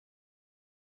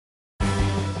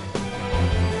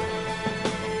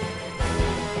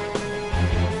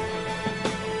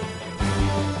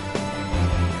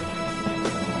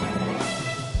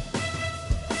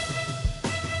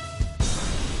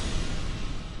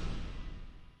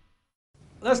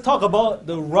let's talk about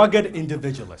the rugged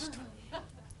individualist.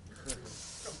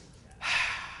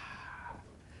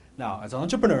 Now, as an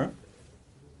entrepreneur,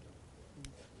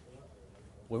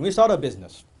 when we start a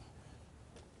business,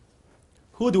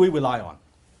 who do we rely on?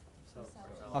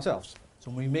 Ourselves.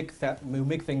 So we make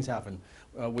things happen.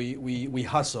 We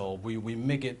hustle, we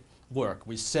make it work,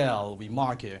 we sell, we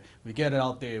market, we get it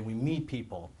out there, we meet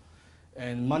people,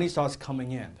 and money starts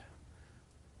coming in.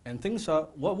 And things are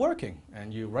working,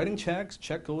 and you're writing checks,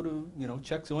 checks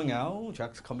going out,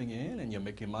 checks coming in, and you're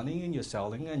making money, and you're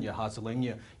selling, and you're hustling,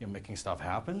 you're making stuff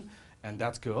happen, and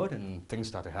that's good, and things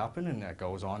start to happen, and that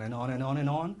goes on and on and on and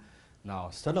on. Now,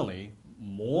 suddenly,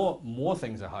 more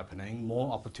things are happening,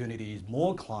 more opportunities,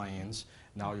 more clients.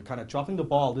 Now you're kind of dropping the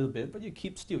ball a little bit, but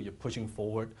you're pushing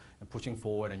forward,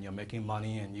 and you're making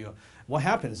money, and what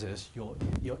happens is your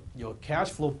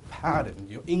cash flow pattern,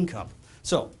 your income.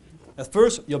 So, at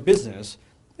first, your business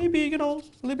maybe a little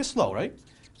bit slow, right?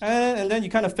 And then you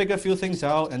kind of figure a few things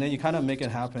out, and then you kind of make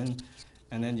it happen,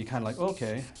 and then you kind of like,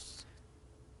 okay,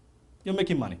 you're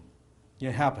making money,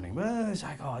 you're happening. Well, it's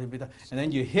like, oh, and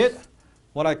then you hit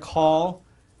what I call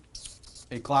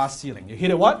a glass ceiling. You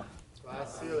hit a what?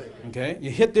 Glass ceiling. Okay, you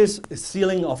hit this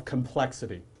ceiling of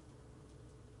complexity.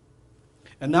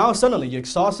 And now suddenly you're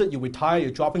exhausted, you retire,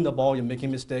 you're dropping the ball, you're making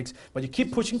mistakes, but you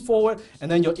keep pushing forward, and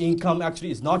then your income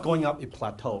actually is not going up, it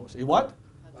plateaus. It what?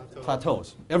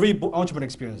 Plateaus. Every entrepreneur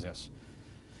experiences this.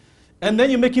 And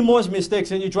then you're making more mistakes,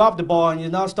 and you drop the ball, and you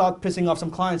now start pissing off some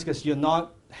clients because you're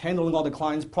not handling all the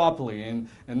clients properly. And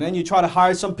then you try to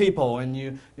hire some people,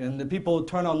 and the people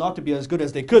turn out not to be as good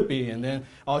as they could be, and then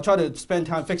I'll try to spend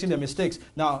time fixing their mistakes.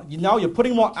 Now you're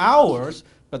putting more hours,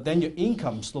 but then your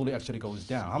income slowly actually goes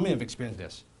down. How many have experienced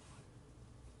this?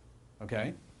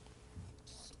 Okay?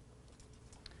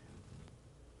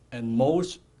 And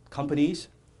most companies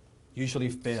usually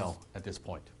fail at this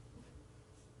point.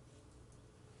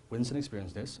 Winston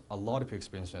experienced this. A lot of people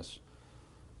experience this.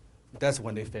 That's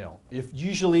when they fail. If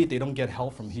usually they don't get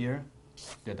help from here,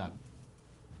 they're done.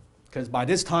 Because by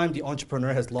this time, the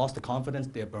entrepreneur has lost the confidence,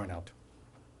 they're burnt out.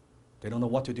 They don't know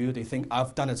what to do. They think,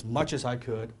 I've done as much as I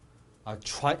could. I've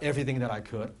tried everything that I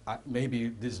could. Maybe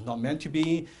this is not meant to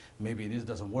be. Maybe this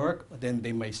doesn't work. Then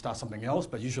they may start something else,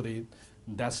 but usually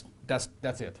that's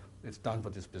it. It's done for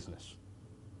this business.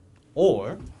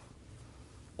 Or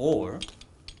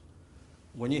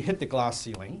when you hit the glass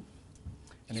ceiling,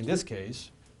 and in this case,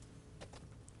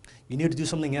 you need to do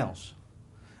something else.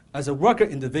 As a rugged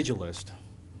individualist,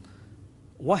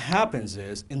 what happens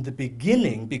is, in the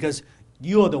beginning, because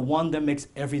you are the one that makes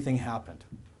everything happen.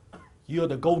 You're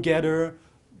the go-getter,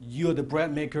 you're the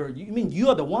bread maker. You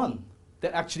are the one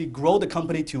that actually grow the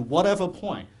company to whatever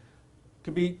point.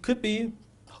 Could be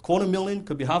 $250,000,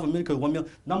 could be $500,000, could be $1 million.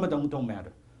 Number don't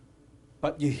matter.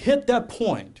 But you hit that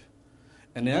point,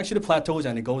 and it actually plateaus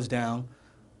and it goes down.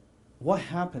 What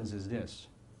happens is this.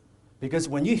 Because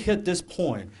when you hit this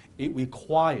point, it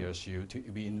requires you to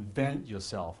reinvent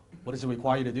yourself. What does it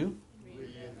require you to do?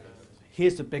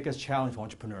 Here's the biggest challenge for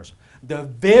entrepreneurs. The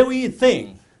very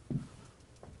thing,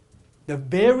 the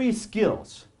very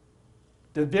skills,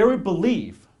 the very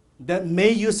belief that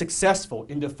made you successful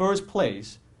in the first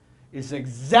place is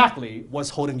exactly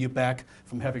what's holding you back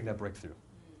from having that breakthrough.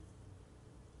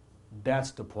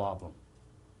 That's the problem.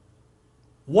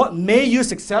 What made you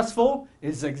successful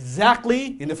is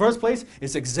exactly, in the first place,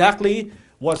 is exactly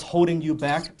what's holding you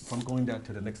back from going down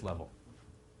to the next level.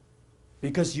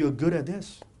 Because you're good at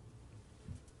this.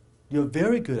 You're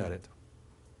very good at it.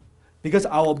 Because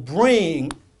our brain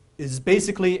is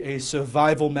basically a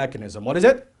survival mechanism. What is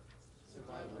it?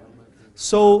 Survival mechanism.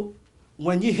 So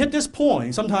when you hit this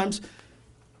point, sometimes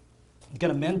you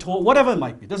get a mentor, whatever it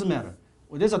might be, it doesn't matter.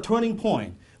 Well, there's a turning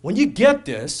point. When you get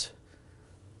this,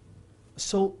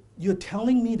 so you're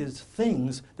telling me there's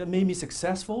things that made me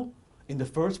successful in the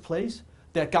first place,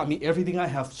 that got me everything I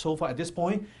have so far at this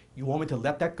point. You want me to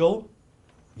let that go?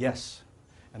 Yes.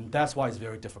 And that's why it's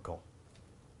very difficult.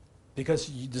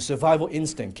 Because the survival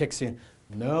instinct kicks in.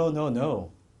 No.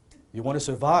 You want to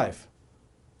survive.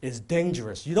 It's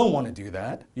dangerous. You don't want to do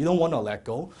that. You don't want to let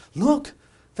go. Look,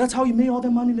 that's how you made all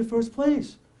that money in the first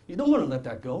place. You don't want to let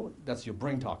that go. That's your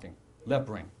brain talking, left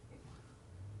brain.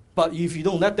 But if you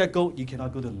don't let that go, you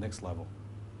cannot go to the next level.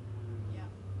 Yeah.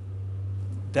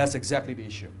 That's exactly the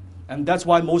issue. And that's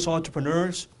why most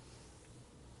entrepreneurs,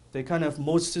 they kind of,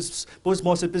 most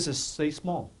businesses stay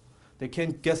small. They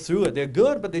can't get through it. They're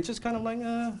good, but they just kind of like,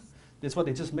 that's what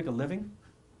they just make a living,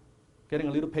 getting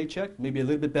a little paycheck, maybe a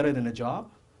little bit better than a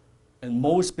job. And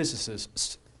most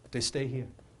businesses, they stay here.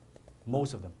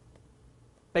 Most of them.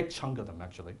 Big chunk of them,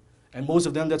 actually. And most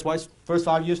of them, that's why first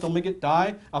 5 years don't make it,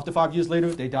 die. After 5 years later,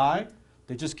 they die.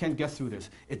 They just can't get through this.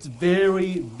 It's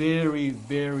very, very,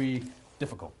 very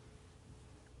difficult.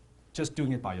 Just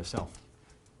doing it by yourself.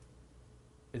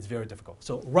 It's very difficult.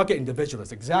 So rugged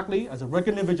individualist, exactly as a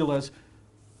rugged individualist,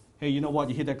 hey, you know what,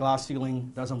 you hit that glass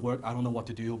ceiling, doesn't work, I don't know what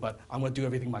to do, but I'm going to do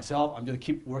everything myself, I'm going to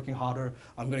keep working harder,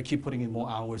 I'm going to keep putting in more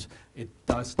hours. It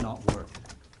does not work.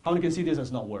 How many can see this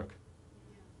does not work?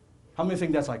 How many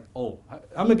think that's like, oh,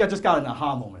 how many just got an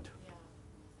aha moment?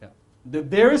 Yeah. The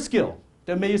very skill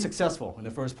that made you successful in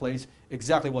the first place,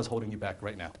 exactly what's holding you back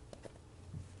right now.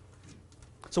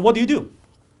 So what do you do?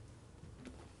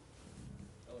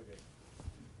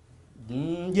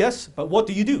 Yes, but what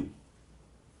do you do?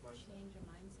 Change your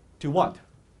mindset. To what?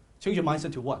 Change your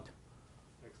mindset to what?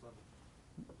 Next level.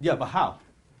 Yeah, but how?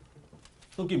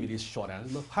 Don't give me this short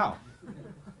answer. Look, how?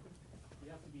 You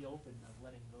have to be open of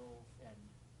letting go and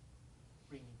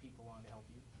bringing people on to help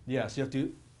you. Yes, you have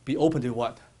to be open to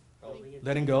what? Helping it.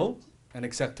 Letting go and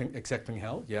accepting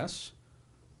help. Yes.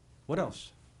 What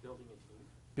else? Building a team.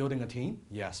 Building a team.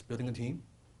 Yes, building a team.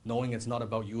 Knowing it's not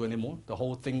about you anymore. The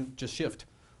whole thing just shift.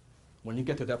 When you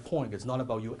get to that point, it's not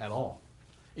about you at all.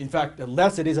 In fact, the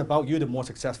less it is about you, the more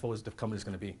successful the company is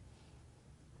going to be.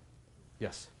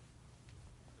 Yes.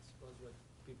 I suppose what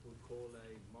people call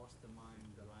a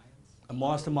mastermind alliance. A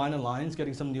mastermind alliance,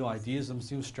 getting some new ideas, some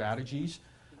new strategies.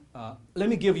 Let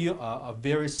me give you a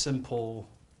very simple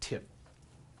tip.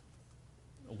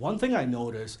 One thing I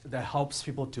noticed that helps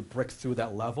people to break through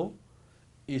that level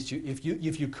is if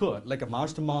you could, like a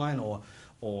mastermind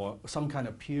or some kind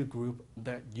of peer group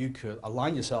that you could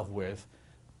align yourself with,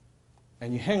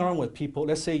 and you hang around with people,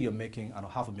 let's say you're making, I don't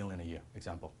know, $500,000 a year,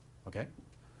 example, okay?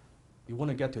 You want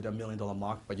to get to that $1 million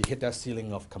mark, but you hit that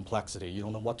ceiling of complexity. You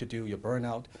don't know what to do, you're burnt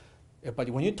out. But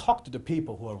when you talk to the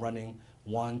people who are running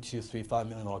 $1, $2, $3, $5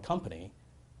 million company,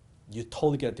 you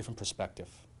totally get a different perspective.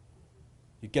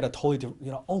 You get a totally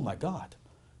different, oh my God,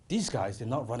 these guys, they're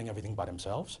not running everything by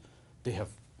themselves. They have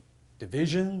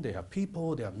division, they have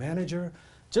people, they have manager.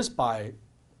 Just by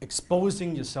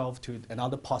exposing yourself to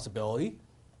another possibility,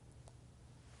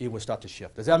 it will start to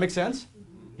shift. Does that make sense?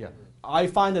 Mm-hmm. Yeah. I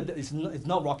find that it's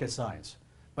not rocket science,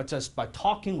 but just by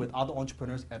talking with other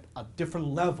entrepreneurs at a different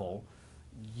level,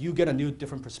 you get a new,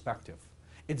 different perspective.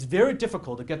 It's very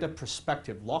difficult to get that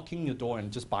perspective, locking your door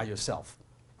and just by yourself.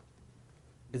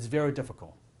 It's very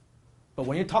difficult. But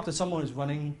when you talk to someone who's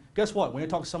running, guess what? When you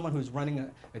talk to someone who's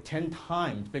running a 10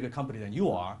 times bigger company than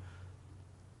you are,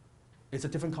 it's a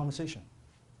different conversation.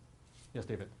 Yes,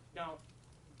 David? Now,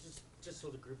 just so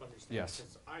the group understands, Yes.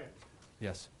 since I understand,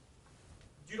 Yes.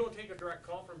 you don't take a direct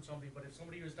call from somebody, but if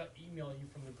somebody was to email you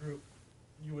from the group,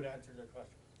 you would answer their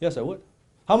question. Yes, I would.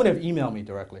 How many have emailed me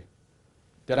directly?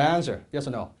 Did I answer? Yes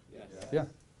or no? Yes. Yeah.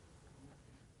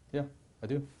 Yeah, I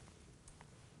do.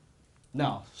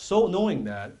 Now, so knowing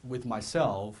that with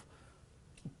myself,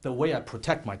 the way I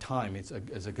protect my time is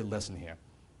a good lesson here.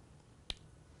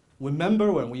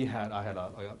 Remember when I had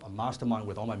a mastermind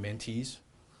with all my mentees,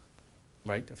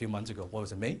 right, a few months ago. What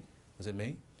was it, May? Was it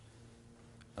May?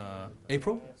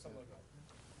 April? Something like that.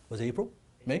 Was it April?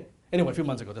 May? Anyway, a few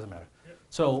months ago, doesn't matter. Yep.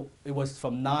 So it was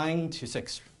from 9 to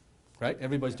 6, right?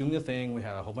 Everybody's doing their thing. We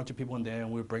had a whole bunch of people in there,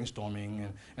 and we were brainstorming.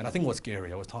 And I think it was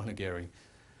Gary. I was talking to Gary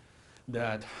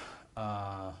that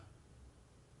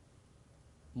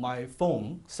my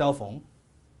cell phone,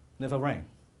 never rang,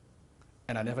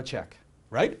 and I never check,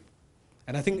 right?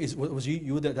 And I think was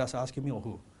you that's asking me or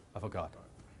who? I forgot.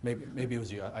 Maybe it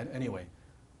was you. Anyway,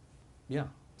 yeah.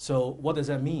 So what does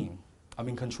that mean? I'm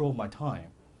in control of my time.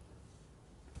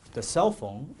 The cell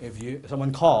phone, if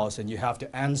someone calls and you have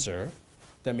to answer,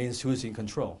 that means who's in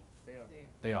control?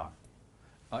 They are.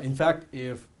 In fact,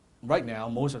 if right now,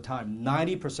 most of the time,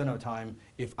 90% of the time,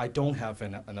 if I don't have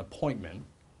an appointment,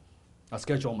 I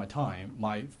schedule my time,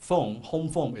 my phone, home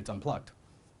phone, it's unplugged.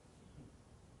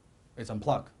 It's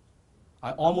unplugged.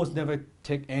 I almost never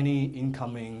take any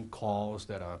incoming calls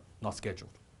that are not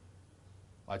scheduled.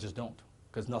 I just don't,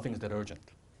 because nothing is that urgent.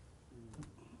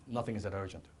 Nothing is that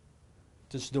urgent.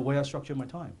 Just the way I structure my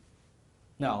time.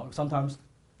 Now, sometimes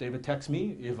David texts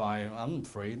me. If I'm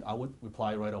afraid, I would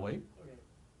reply right away. Okay.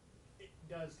 It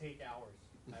does take hours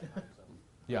at times, though.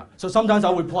 Yeah. So sometimes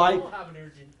I'll reply. We'll have an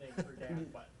urgent thing for Dan,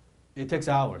 but It takes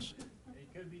hours.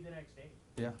 it could be the next day.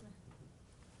 Yeah.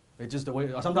 It's just the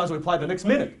way. Sometimes I reply the next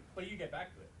minute. But you get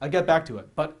back to it. I get back to it,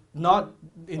 but not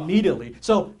immediately.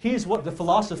 So here's what the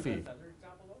philosophy. Another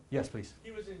example, though? Yes, please. He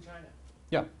was in China.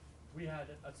 Yeah. We had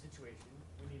a situation.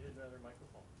 We needed another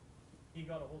microphone. He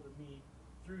got a hold of me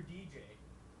through DJ,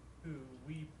 who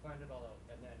we planned it all out,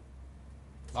 and then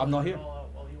I'm not here. sorted it all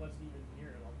out while he wasn't even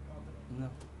here on the continent. No.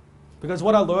 Because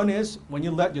what I learned is when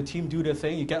you let your team do their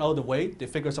thing, you get out of the way, they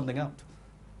figure something out.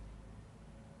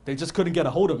 They just couldn't get a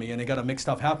hold of me, and they got to make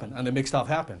stuff happen, and they make stuff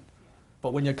happen.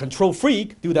 But when you're a control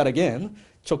freak, do that again,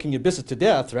 choking your business to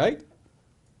death, right?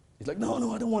 He's like, no,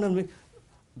 I don't want to.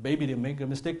 Maybe they make a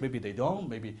mistake, maybe they don't,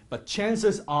 maybe. But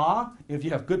chances are, if you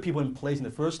have good people in place in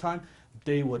the first time,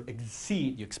 they would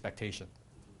exceed your expectation.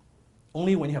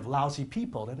 Only when you have lousy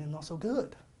people, then they're not so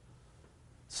good.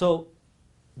 So,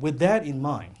 with that in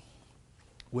mind,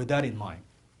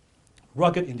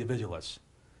 rugged individualists.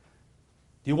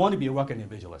 Do you want to be a rugged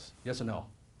individualist? Yes or no?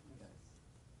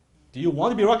 Do you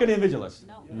want to be a rugged individualist?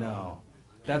 No. No.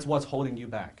 That's what's holding you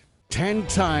back. 10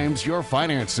 times your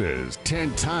finances,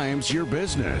 10 times your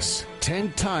business,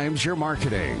 10 times your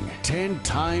marketing, 10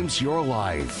 times your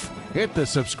life. Hit the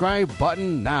subscribe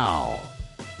button now.